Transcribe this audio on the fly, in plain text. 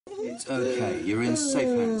It's okay. You're in safe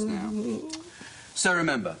hands now. So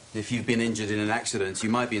remember, if you've been injured in an accident, you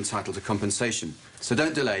might be entitled to compensation. So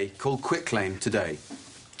don't delay. Call quitclaim today.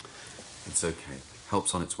 It's okay.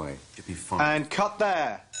 Help's on its way. You'll be fine. And cut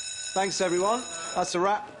there. Thanks, everyone. That's a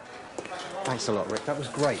wrap. Thanks a lot, Rick. That was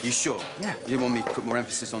great. You sure? Yeah. You didn't want me to put more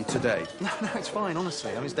emphasis on today? No, it's fine,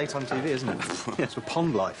 honestly. I mean, it's daytime TV, isn't it? Yeah, it's for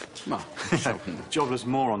pond life. Well, jobless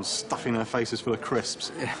morons stuffing their faces full of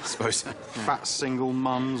crisps. Yeah, I suppose so. Fat single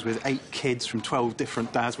mums with 8 kids from 12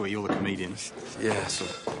 different dads. Well, you're the comedian. Yeah, sort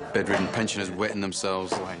of bedridden pensioners wetting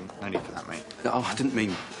themselves. Oh, no need for that, mate. Oh, I didn't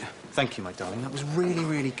mean... Thank you, my darling. That was really,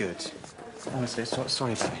 really good. Honestly,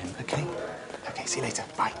 sorry about him, OK? OK, see you later.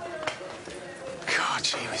 Bye. God,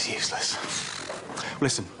 he was useless.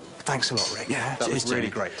 Listen, thanks a lot, Rick. Yeah, that was really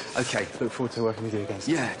great. OK. Look forward to working with you again.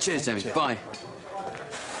 Yeah, cheers, Jamie. Cheers. Bye.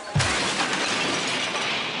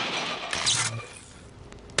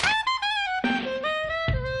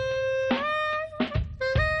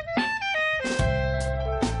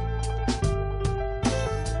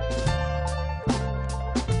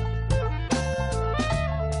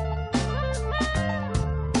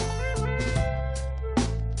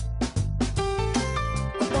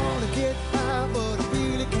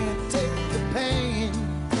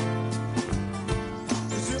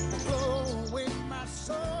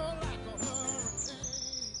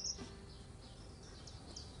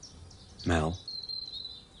 Mel.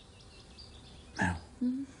 Mel.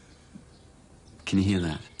 Hmm? Can you hear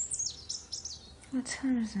that? What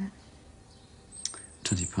time is it?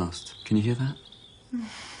 20 past. Can you hear that?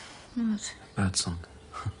 What? Bird song.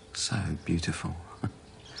 So beautiful.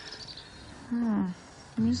 Oh,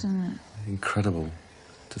 isn't it? Incredible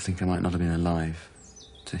to think I might not have been alive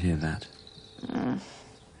to hear that.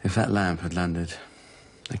 If that lamp had landed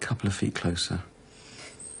a couple of feet closer,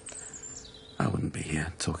 I wouldn't be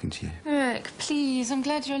here talking to you. Rick, please, I'm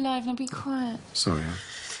glad you're alive. Now be quiet. Sorry, I'm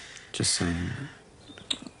just saying.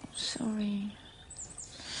 Sorry.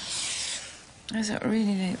 I was out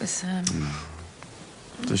really late with Sam.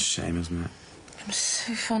 It's a shame, isn't it? I'm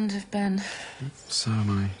so fond of Ben. So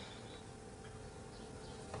am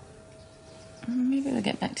I. Maybe we'll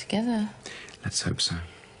get back together. Let's hope so.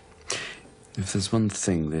 If there's one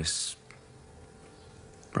thing this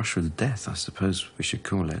brush with death, I suppose we should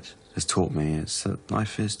call it, has taught me, it's that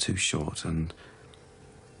life is too short and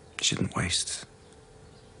you shouldn't waste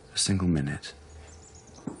a single minute.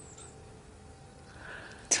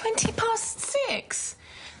 20 past 6?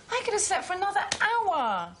 I could have slept for another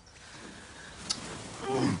hour.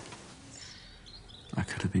 I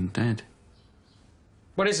could have been dead.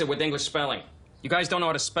 What is it with English spelling? You guys don't know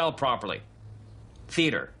how to spell properly.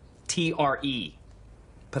 Theater. T-R-E.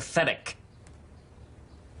 Pathetic.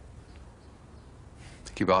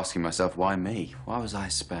 I keep asking myself, why me? Why was I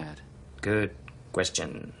spared? Good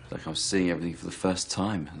question. It's like I was seeing everything for the first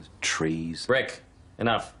time. The trees, Rick,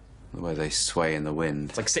 enough. the way they sway in the wind.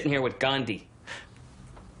 It's like sitting here with Gandhi.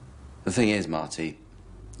 The thing is, Marty,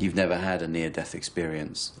 you've never had a near-death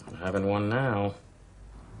experience. I'm having one now.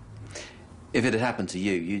 If it had happened to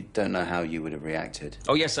you, you don't know how you would have reacted.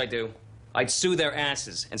 Oh, yes, I do. I'd sue their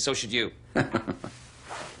asses, and so should you.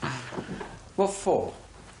 What for?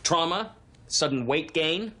 Trauma, sudden weight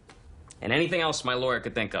gain, and anything else my lawyer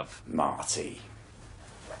could think of. Marty,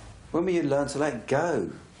 when will you learn to let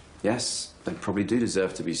go? Yes, they probably do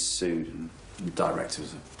deserve to be sued, and the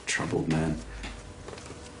director's a troubled man.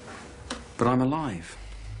 But I'm alive.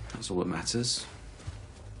 That's all that matters.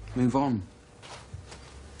 Move on.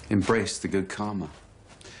 Embrace the good karma.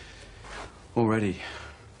 Already,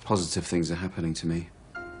 positive things are happening to me.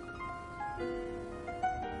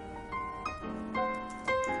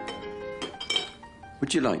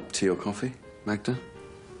 Would you like tea or coffee, Magda?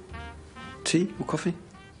 Tea or coffee?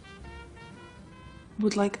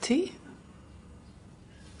 Would like tea?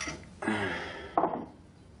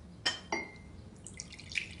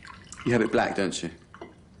 You have it black, don't you?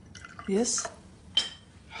 Yes.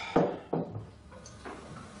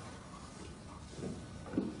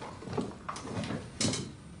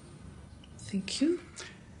 Thank you.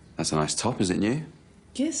 That's a nice top, is it new?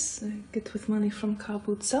 Yes, I get with money from car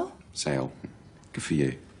boot sale. Sale. Good for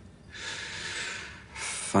you.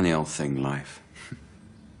 Funny old thing, life.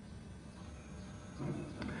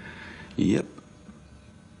 Yep.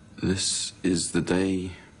 This is the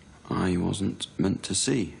day I wasn't meant to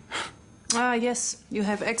see. Ah, yes. You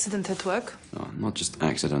have accident at work. Oh, not just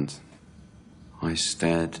accident. I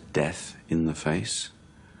stared death in the face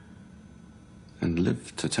and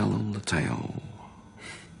lived to tell all the tale.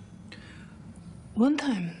 One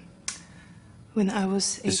time, when I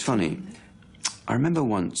was 18... It's funny. I remember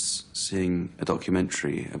once seeing a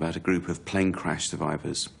documentary about a group of plane crash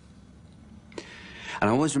survivors. And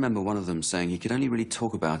I always remember one of them saying he could only really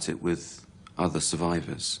talk about it with other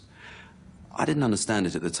survivors. I didn't understand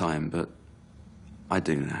it at the time, but I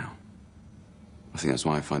do now. I think that's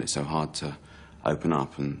why I find it so hard to open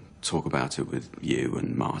up and talk about it with you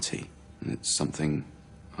and Marty. And it's something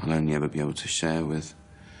I'll only ever be able to share with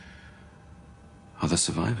other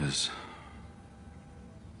survivors.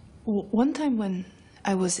 One time when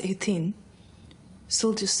I was 18,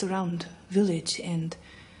 soldiers surround village and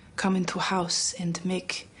come into a house and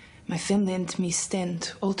make my family and me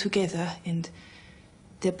stand all together, and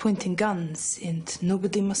they're pointing guns and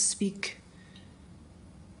nobody must speak.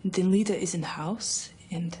 The leader is in the house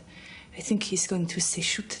and I think he's going to say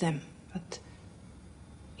shoot them, but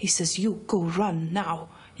he says you go run now,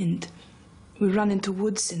 and we run into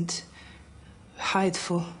woods and hide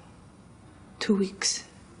for 2 weeks.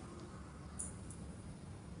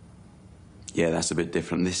 Yeah, that's a bit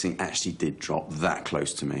different. This thing actually did drop that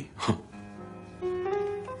close to me.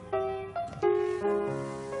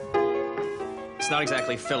 It's not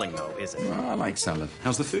exactly filling, though, is it? Well, I like salad.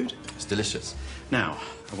 How's the food? It's delicious. Now,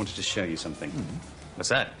 I wanted to show you something. What's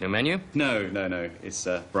that? New menu? No. It's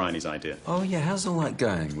Bryony's idea. Oh, yeah, how's all that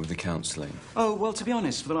going with the counselling? Oh, well, to be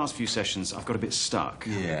honest, for the last few sessions, I've got a bit stuck.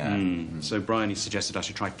 Yeah. So Bryony suggested I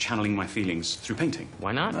should try channeling my feelings through painting.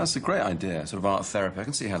 Why not? That's a great idea, sort of art therapy. I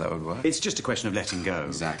can see how that would work. It's just a question of letting go.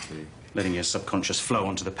 Exactly. Letting your subconscious flow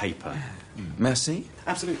onto the paper. Merci?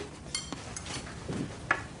 Absolutely.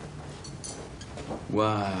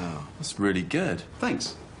 Wow, that's really good.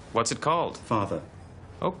 Thanks. What's it called? Father.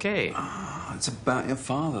 Okay. Oh, it's about your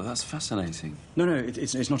father. That's fascinating. No,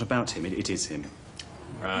 it's not about him. It is him.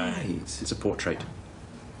 Right. It's a portrait.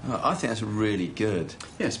 Oh, I think that's really good.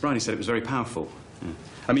 Yes, Bryony said it was very powerful. Yeah.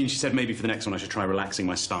 I mean, she said maybe for the next one I should try relaxing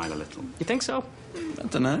my style a little. You think so? I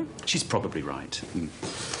don't know. She's probably right.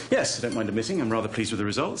 Yes, I don't mind admitting I'm rather pleased with the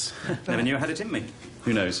results. Never knew I had it in me.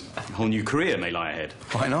 Who knows? A whole new career may lie ahead.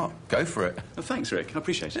 Why not? Go for it. Oh, thanks, Rick. I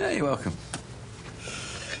appreciate it. Yeah, you're welcome.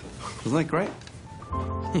 Wasn't that great?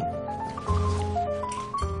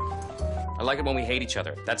 I like it when we hate each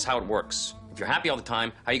other. That's how it works. If you're happy all the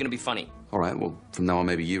time, how are you going to be funny? All right, well, from now on,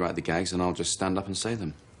 maybe you write the gags and I'll just stand up and say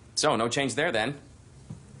them. So, no change there, then.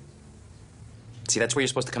 See, that's where you're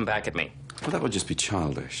supposed to come back at me. Well, that would just be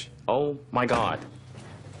childish. Oh, my God.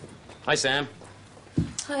 Hi, Sam.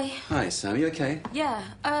 Hi. Hi, Sam. You okay? Yeah,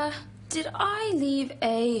 did I leave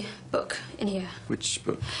a book in here? Which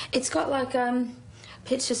book? It's got, like,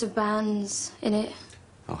 pictures of bands in it.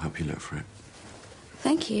 I'll help you look for it.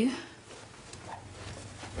 Thank you.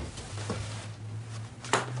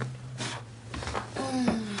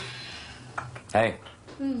 Hey.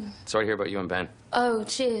 Sorry to hear about you and Ben. Oh,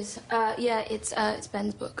 cheers. Yeah, it's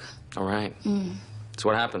Ben's book. All right. So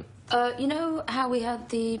what happened? You know how we had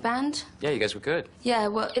the band? Yeah, you guys were good. Yeah,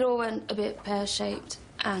 well, it all went a bit pear-shaped,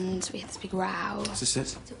 and we had this big row. Is this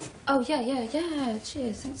it? Oh, yeah.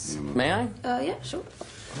 Cheers, thanks. May I? Yeah, sure.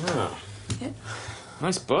 Oh. Yeah.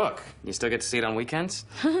 Nice book. You still get to see it on weekends?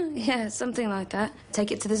 Yeah, something like that.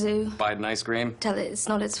 Take it to the zoo. Buy it an ice cream? Tell it it's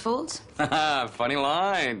not its fault. Funny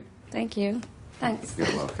line. Thank you. Thanks. You're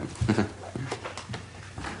welcome.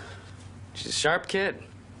 She's a sharp kid.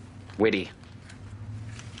 Witty.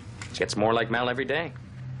 She gets more like Mel every day.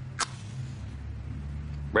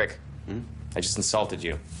 Rick, I just insulted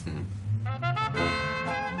you.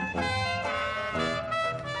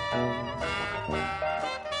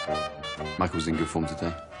 Michael was in good form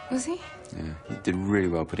today. Was he? Yeah, he did really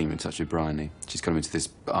well putting him in touch with Bryony. She's got him into this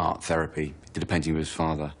art therapy. He did a painting of his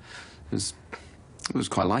father. It was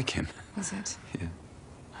quite like him. Was it? Yeah.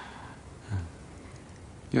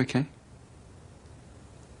 You okay?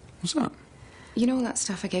 What's up? You know all that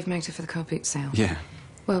stuff I gave Magda for the car boot sale? Yeah.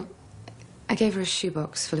 Well, I gave her a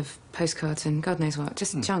shoebox full of postcards and God knows what,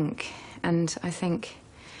 just junk. And I think,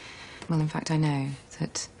 well, in fact, I know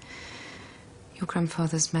that your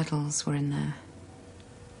grandfather's medals were in there.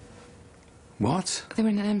 What? They were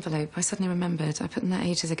in an envelope. I suddenly remembered. I put them there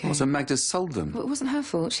ages ago. Well, so Magda sold them? Well, it wasn't her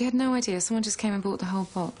fault. She had no idea. Someone just came and bought the whole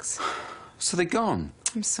box. So they're gone?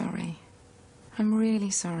 I'm sorry. I'm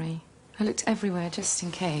really sorry. I looked everywhere just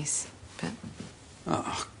in case, but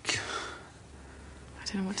Oh, God. I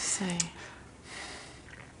don't know what to say.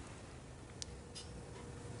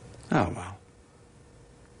 Oh, well.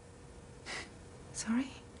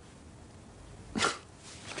 Sorry?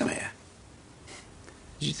 Come here.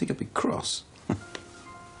 Did you think I'd be cross?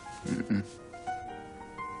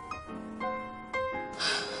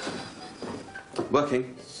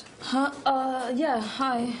 Working? Yeah,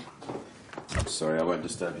 hi. Sorry, I won't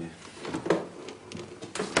disturb you.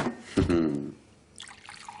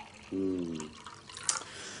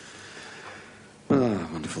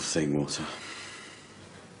 wonderful thing, water.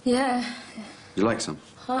 Yeah. You like some?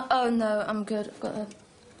 Oh, no, I'm good. I've got a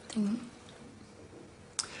thing.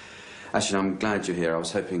 Actually, I'm glad you're here. I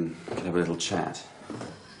was hoping we could have a little chat.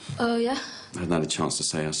 Oh, yeah? I hadn't had a chance to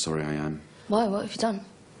say how sorry I am. Why? What have you done?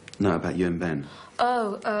 No, about you and Ben.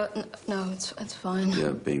 Oh, no, it's fine.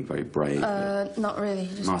 You're being very brave. Not really.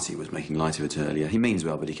 Just... Marty was making light of it earlier. He means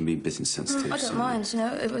well, but he can be a bit insensitive. I don't mind, you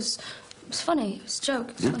know. It was funny. It was a joke.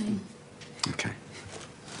 It was funny. Okay.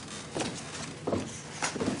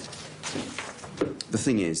 The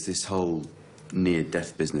thing is, this whole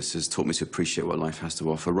near-death business has taught me to appreciate what life has to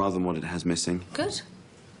offer rather than what it has missing. Good.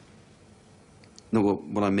 No,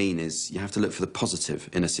 what I mean is you have to look for the positive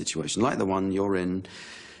in a situation, like the one you're in,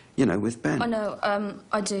 you know, with Ben. I know,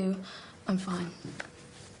 I do. I'm fine.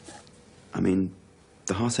 I mean,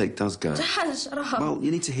 the heartache does go. Dad, shut up. Well, you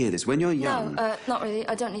need to hear this. When you're young... No, not really.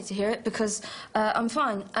 I don't need to hear it because I'm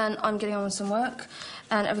fine and I'm getting on with some work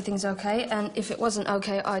and everything's okay, and if it wasn't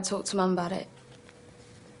okay, I'd talk to Mum about it.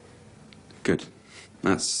 Good.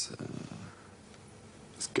 That's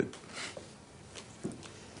good.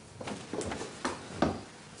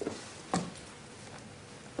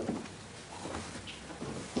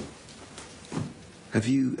 Have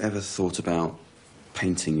you ever thought about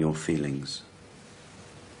painting your feelings?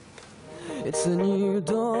 It's a new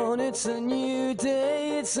dawn, it's a new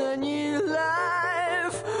day, it's a new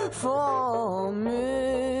life for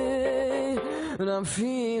me, and I'm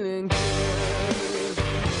feeling good.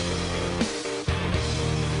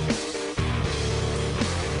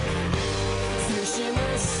 Fish in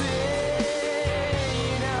the sea,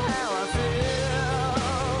 you know how I feel.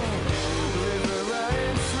 River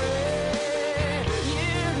running free,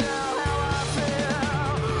 you know how I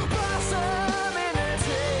feel. Blossom in the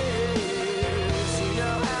trees, you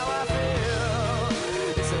know how I feel.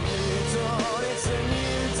 It's a new dawn, it's a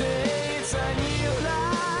new day, it's a new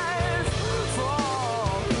life for me,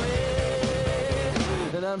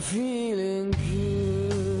 and I'm feeling good.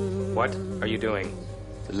 What are you doing?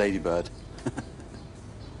 The ladybird.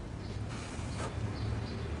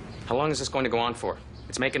 How long is this going to go on for?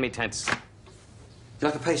 It's making me tense. You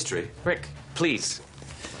like a pastry? Rick, please.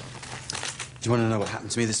 Do you want to know what happened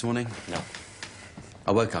to me this morning? No.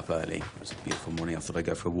 I woke up early. It was a beautiful morning. I thought I'd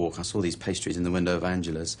go for a walk. I saw these pastries in the window of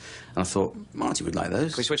Angela's, and I thought, Marty would like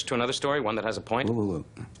those. Can we switch to another story, one that has a point? Whoa, whoa, whoa.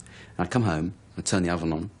 And I'd come home, I'd turn the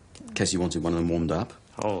oven on, in case you wanted one of them warmed up.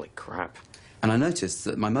 Holy crap. And I noticed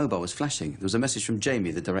that my mobile was flashing. There was a message from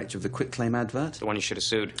Jamie, the director of the Quick Claim advert. The one you should have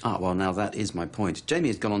sued. Ah, well, now that is my point. Jamie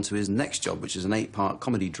has gone on to his next job, which is an 8-part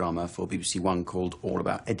comedy drama for BBC One called All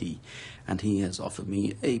About Eddie. And he has offered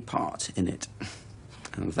me a part in it.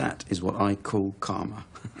 And that is what I call karma.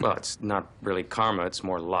 Well, it's not really karma, it's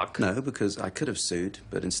more luck. No, because I could have sued,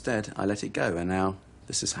 but instead I let it go, and now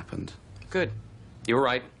this has happened. Good. You were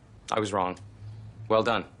right. I was wrong. Well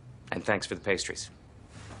done. And thanks for the pastries.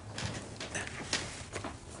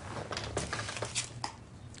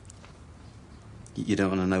 You don't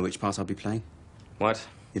want to know which part I'll be playing? What?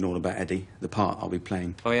 In All About Eddie, the part I'll be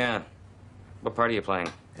playing. Oh, yeah. What part are you playing?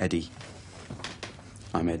 Eddie.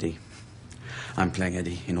 I'm Eddie. I'm playing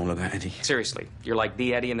Eddie in All About Eddie. Seriously, you're like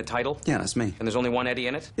the Eddie in the title? Yeah, that's me. And there's only one Eddie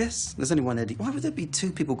in it? Yes, there's only one Eddie. Why would there be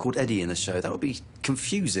 2 people called Eddie in the show? That would be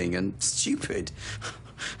confusing and stupid.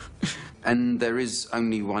 And there is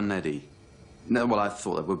only one Eddie. No, well, I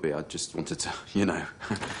thought there would be. I just wanted to, you know.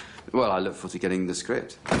 Well, I look forward to getting the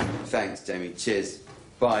script. Thanks, Jamie. Cheers.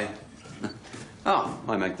 Bye. Oh,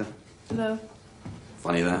 hi, Magda. Hello.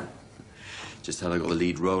 Funny that. Just heard I got the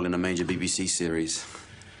lead role in a major BBC series.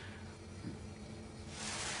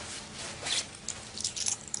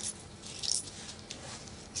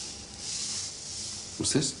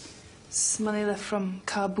 What's this? It's money left from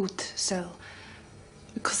car boot sale.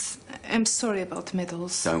 Because I'm sorry about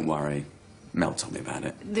medals. Don't worry. Mel told me about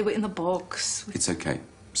it. They were in a box. It's okay.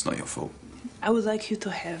 It's not your fault. I would like you to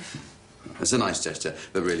have. It's a nice gesture,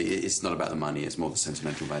 but really, it's not about the money. It's more the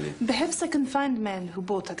sentimental value. Perhaps I can find men who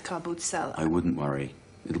bought that car boot sale. I wouldn't worry.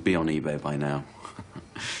 It'll be on eBay by now.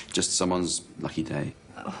 Just someone's lucky day.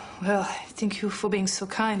 Oh, well, thank you for being so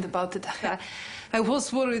kind about it. I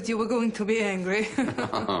was worried you were going to be angry.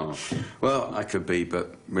 Well, I could be,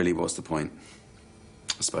 but really, what's the point?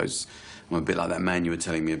 I suppose I'm a bit like that man you were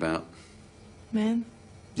telling me about. Man?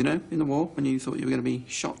 You know, in the war, when you thought you were going to be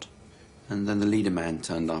shot. And then the leader man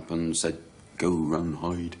turned up and said, go, run,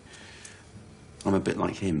 hide. I'm a bit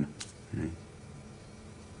like him. You know?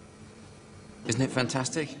 Isn't it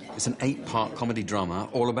fantastic? It's an 8-part comedy drama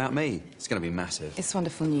all about me. It's going to be massive. It's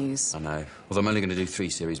wonderful news. I know. Although I'm only going to do 3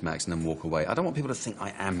 series max and then walk away. I don't want people to think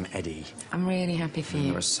I am Eddie. I'm really happy for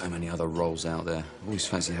you. There are so many other roles out there. I always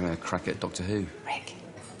fancy having a crack at Doctor Who. Rick,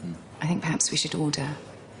 think perhaps we should order.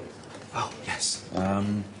 Oh, yes. I'll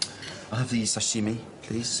have the sashimi,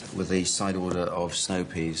 please, with a side order of snow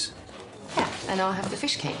peas. Yeah, and I'll have the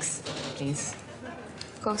fish cakes, please.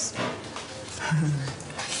 Of course.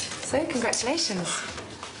 So, congratulations.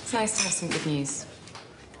 It's nice to have some good news.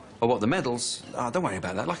 Oh, what, the medals? Oh, don't worry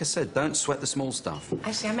about that. Like I said, don't sweat the small stuff.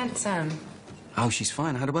 Actually, I meant Sam. Oh, she's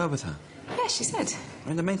fine. I had a word with her. Yeah, she said. I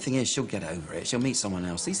mean, the main thing is she'll get over it. She'll meet someone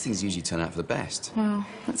else. These things usually turn out for the best. Well,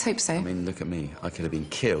 let's hope so. I mean, look at me. I could have been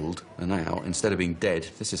killed, and now, instead of being dead,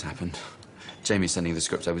 this has happened. Jamie's sending the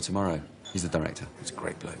script over tomorrow. He's the director. He's a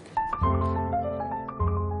great bloke.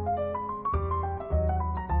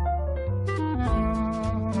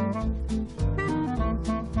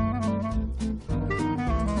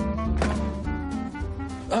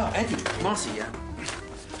 Oh, Eddie, Marty, yeah.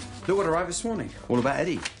 Look what arrived this morning. All about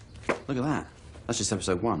Eddie. Look at that. That's just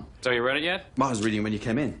episode 1. So you read it yet? I was reading when you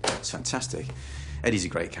came in. It's fantastic. Eddie's a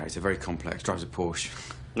great character, very complex, drives a Porsche.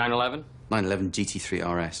 9/11? 911 GT3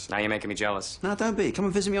 RS. Now you're making me jealous. No, don't be. Come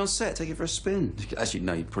and visit me on set. Take it for a spin. Actually,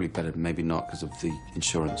 no, you'd probably better maybe not because of the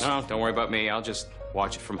insurance. No, don't worry about me. I'll just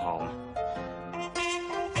watch it from home.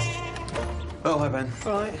 Oh, hi, Ben.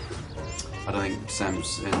 All right. I don't think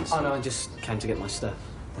Sam's in. Oh, no, I just came to get my stuff.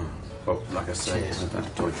 Oh. Well, like I say, Cheers.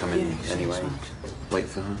 I'd probably come in anyway. Wait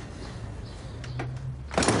for her.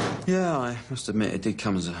 Yeah, I must admit, it did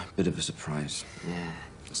come as a bit of a surprise. Yeah.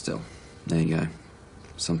 Still, there you go.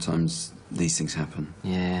 Sometimes these things happen.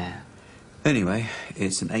 Yeah. Anyway,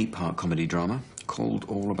 it's an 8-part comedy drama called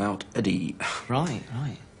All About Eddie. Right,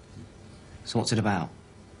 right. So what's it about?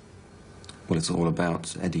 Well, it's all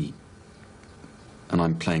about Eddie. And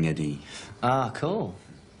I'm playing Eddie. Ah, cool.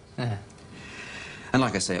 Yeah. And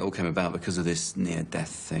like I say, it all came about because of this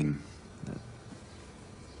near-death thing.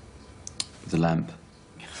 The lamp.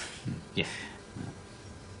 Yeah.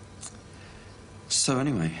 So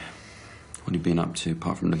anyway, what have you been up to,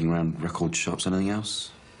 apart from looking around record shops? Anything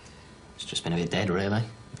else? It's just been a bit dead, really.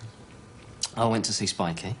 I went to see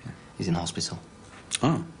Spikey. Yeah. He's in hospital.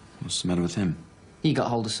 Oh, what's the matter with him? He got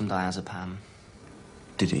hold of some diazepam.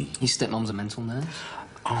 Did he? His stepmom's a mental nurse.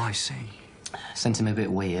 Oh, I see. Sent him a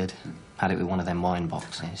bit weird. Had it with one of them wine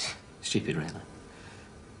boxes. Stupid, really.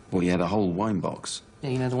 Well, you had a whole wine box. Yeah,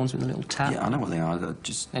 you know the ones with the little tap? Yeah, I know what they are. They're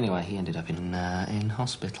just... Anyway, he ended up in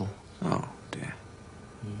hospital. Oh, dear.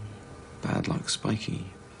 Bad luck, Spikey.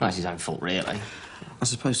 Well, it's his own fault, really. I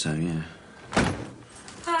suppose so, yeah.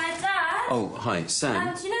 Hi, Dad. Oh, hi,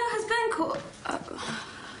 Sam. Do you know, has Ben called...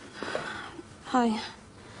 Hi.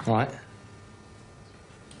 Right.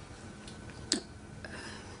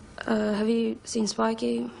 Have you seen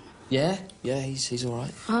Spikey? Yeah, he's all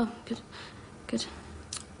right. Oh, good. Good.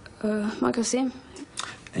 Might go see him.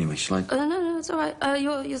 Anyway, shall I... No, it's all right.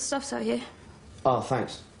 Your stuff's out here. Oh,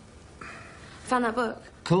 thanks. Found that book.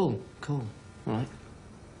 Cool. All right.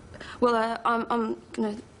 Well, I'm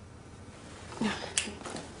gonna...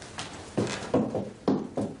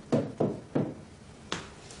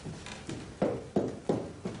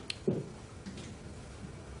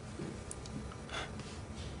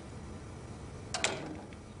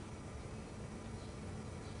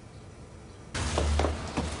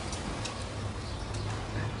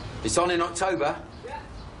 It's on in October.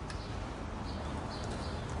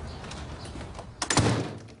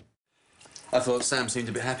 I thought Sam seemed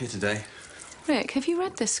a bit happier today. Rick, have you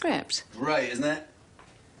read this script? Great, isn't it?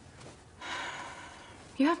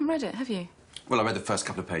 You haven't read it, have you? Well, I read the first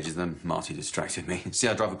couple of pages, then Marty distracted me. See,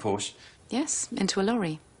 I drive a Porsche. Yes, into a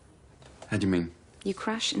lorry. How do you mean? You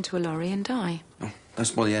crash into a lorry and die. Oh, don't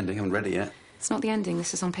spoil the ending. I haven't read it yet. It's not the ending.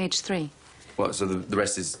 This is on page 3. What, so the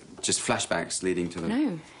rest is just flashbacks leading to the...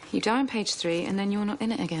 No. You die on page 3, and then you're not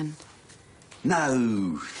in it again.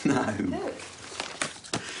 No. Look.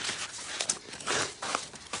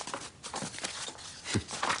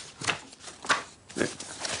 Look,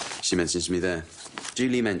 she mentions me there.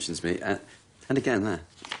 Julie mentions me, and again there.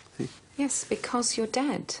 See? Yes, because you're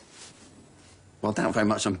dead. Well, I doubt very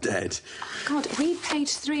much I'm dead. God, read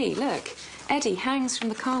page 3. Look. Eddie hangs from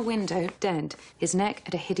the car window, dead, his neck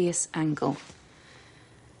at a hideous angle.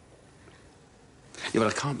 Yeah,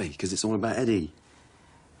 but I can't be, because it's all about Eddie.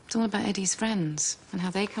 It's all about Eddie's friends and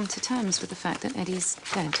how they come to terms with the fact that Eddie's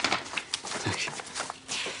dead. Okay.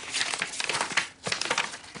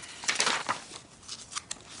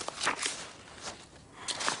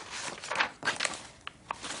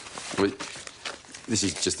 Well, this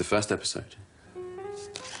is just the first episode.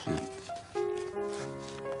 Yeah.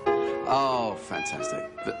 Oh,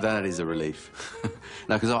 fantastic. That is a relief.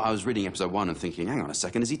 No, because I was reading episode 1 and thinking, hang on a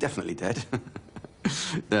second, is he definitely dead?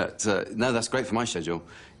 No, that's great for my schedule.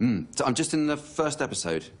 So I'm just in the first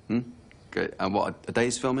episode. Great. And what, a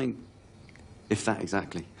day's filming? If that,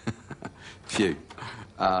 exactly. Phew.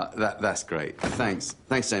 That's great. Thanks.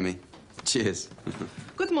 Thanks, Jamie. Cheers.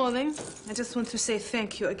 Good morning. I just want to say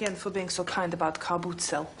thank you again for being so kind about car boot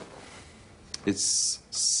sale. It's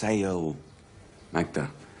sale, Magda.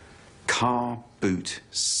 Car boot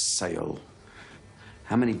sale.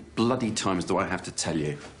 How many bloody times do I have to tell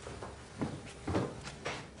you?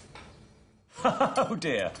 Oh,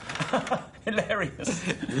 dear. Hilarious.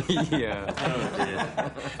 Yeah. Oh, dear.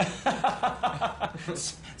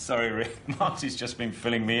 Sorry, Rick. Marty's just been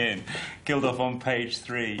filling me in. Killed off on page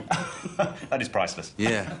 3. That is priceless.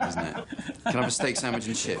 Yeah, isn't it? Can I have a steak sandwich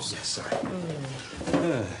and chips? Yes, sorry.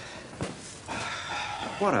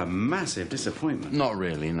 What a massive disappointment. Not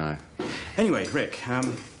really, no. Anyway, Rick, I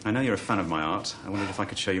know you're a fan of my art. I wondered if I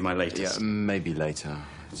could show you my latest. Yeah, maybe later.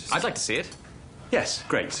 I'd like to see it. Yes,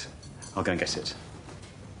 great. I'll go and get it.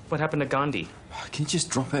 What happened to Gandhi? Can you just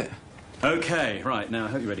drop it? Okay, right, now I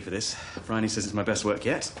hope you're ready for this. Bryony says it's my best work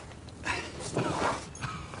yet.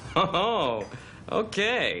 Oh,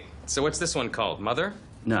 okay. So what's this one called? Mother?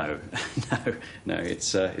 No, no,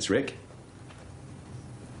 it's Rick.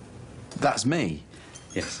 That's me.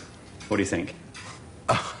 Yes. What do you think?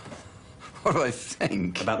 What do I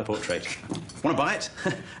think? About the portrait. Want to buy it?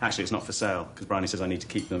 Actually, it's not for sale, because Bryony says I need to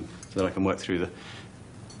keep them so that I can work through the...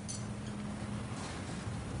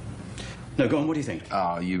 No, go on, what do you think?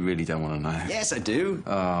 Oh, you really don't want to know. Yes, I do.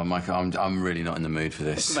 Oh, Michael, I'm really not in the mood for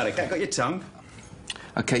this. What's the matter, cat? Got your tongue?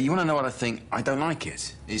 Okay, you want to know what I think? I don't like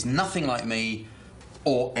it. It's nothing like me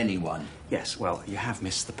or anyone. Yes, well, you have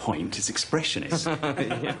missed the point. It's expressionist.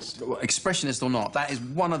 Yes. Expressionist or not, that is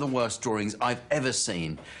one of the worst drawings I've ever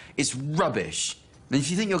seen. It's rubbish. And if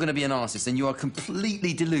you think you're going to be an artist, then you are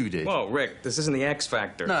completely deluded. Whoa, Rick, this isn't the X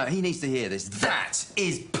Factor. No, he needs to hear this. That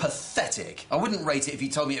is pathetic. I wouldn't rate it if you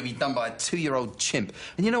told me it would be done by a 2-year-old chimp.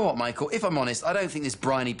 And you know what, Michael? If I'm honest, I don't think this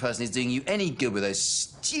Bryony person is doing you any good with those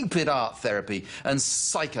stupid art therapy and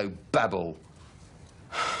psycho babble.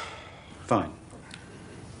 Fine.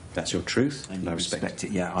 That's your truth, And I you respect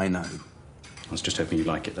it. Yeah, I know. I was just hoping you'd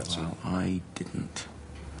like it, that's all. Well, I didn't.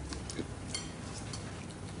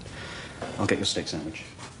 I'll get your steak sandwich.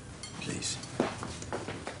 Please.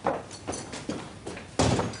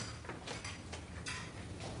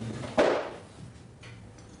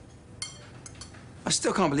 I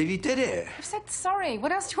still can't believe you did it. I've said sorry.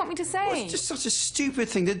 What else do you want me to say? Well, it's just such a stupid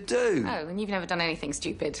thing to do. Oh, and you've never done anything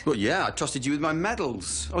stupid. Well, yeah, I trusted you with my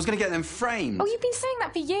medals. I was going to get them framed. Oh, you've been saying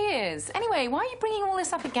that for years. Anyway, why are you bringing all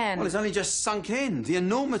this up again? Well, it's only just sunk in, the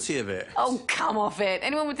enormity of it. Oh, come off it.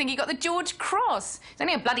 Anyone would think you got the George Cross. It's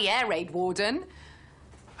only a bloody air raid warden.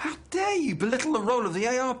 How dare you belittle the role of the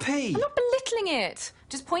ARP? I'm not belittling it.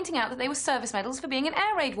 Just pointing out that they were service medals for being an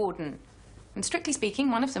air raid warden. And strictly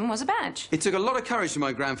speaking, one of them was a badge. It took a lot of courage for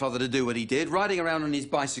my grandfather to do what he did, riding around on his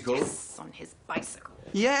bicycle. Yes, on his bicycle.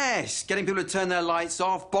 Yes, getting people to turn their lights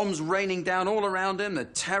off, bombs raining down all around him, the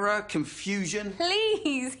terror, confusion.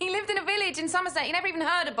 Please, he lived in a village in Somerset. He never even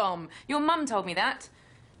heard a bomb. Your mum told me that.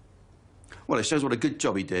 Well, it shows what a good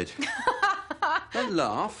job he did. Don't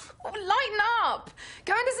laugh. Oh, lighten up.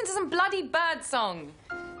 Go and listen to some bloody bird song.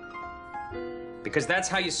 Because that's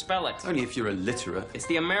how you spell it. Only if you're illiterate. It's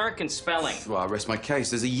the American spelling. Well, I rest my case.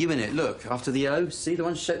 There's a U in it. Look, after the O, see the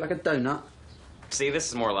one shaped like a donut? See, this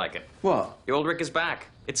is more like it. What? The old Rick is back.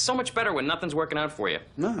 It's so much better when nothing's working out for you.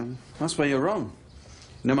 No, that's where you're wrong.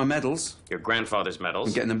 You know my medals? Your grandfather's I'm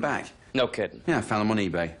medals. getting them back. No kidding. Yeah, I found them on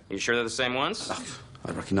eBay. You sure they're the same ones?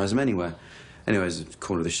 I'd recognise them anywhere. Anyways, the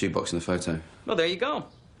corner of the shoebox in the photo. Well, there you go.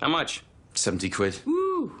 How much? 70 quid.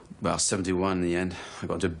 Woo! Well, 71 in the end. I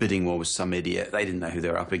got into a bidding war with some idiot. They didn't know who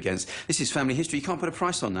they were up against. This is family history. You can't put a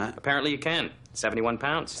price on that. Apparently you can. 71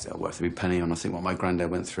 pounds. Still worth every penny on, I think, what my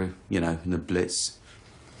granddad went through. You know, in the Blitz.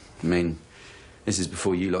 I mean, this is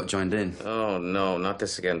before you lot joined in. Oh, no, not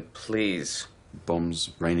this again, please.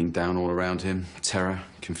 Bombs raining down all around him. Terror,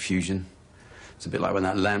 confusion. It's a bit like when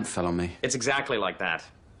that lamp fell on me. It's exactly like that.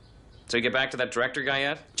 So you get back to that director guy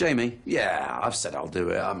yet? Jamie? Yeah, I've said I'll do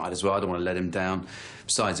it. I might as well. I don't want to let him down.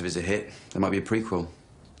 Besides, if it's a hit, there might be a prequel.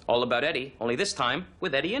 All About Eddie, only this time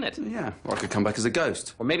with Eddie in it. Yeah, or I could come back as a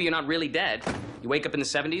ghost. Or maybe you're not really dead. You wake up in the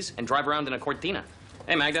 70s and drive around in a Cortina.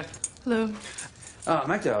 Hey, Magda. Hello.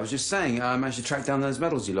 Magda, I was just saying, I managed to track down those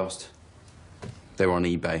medals you lost. They were on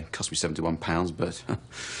eBay. Cost me £71, but...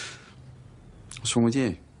 What's wrong with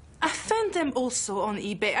you? I found them also on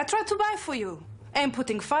eBay. I tried to buy for you. I'm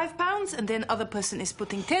putting £5, and then other person is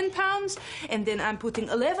putting £10, and then I'm putting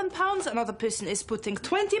 £11, another person is putting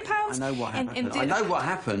 £20. I know what happened. And I know what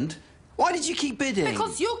happened. Why did you keep bidding?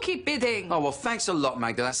 Because you keep bidding. Oh, well, thanks a lot,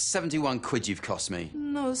 Magda. That's 71 quid you've cost me.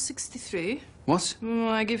 No, 63. What?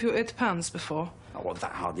 I gave you £8 before. Oh, well,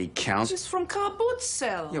 that hardly counts. It's from car boot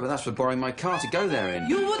sale. Yeah, but that's for borrowing my car to go there in.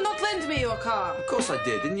 You would not lend me your car. Of course I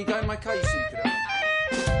did. Didn't you go in my car? You said you could have.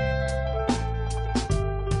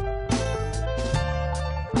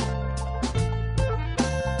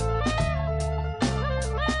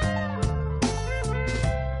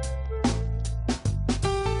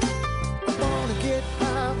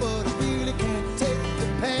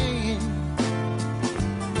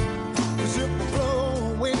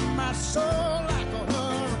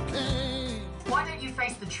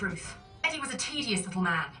 Truth. Eddie was a tedious little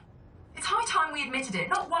man. It's high time we admitted it.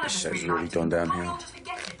 Not one of us This show's really really liked gone him. Can't we downhill. all just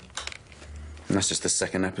forget it? And that's just the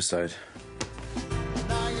second episode.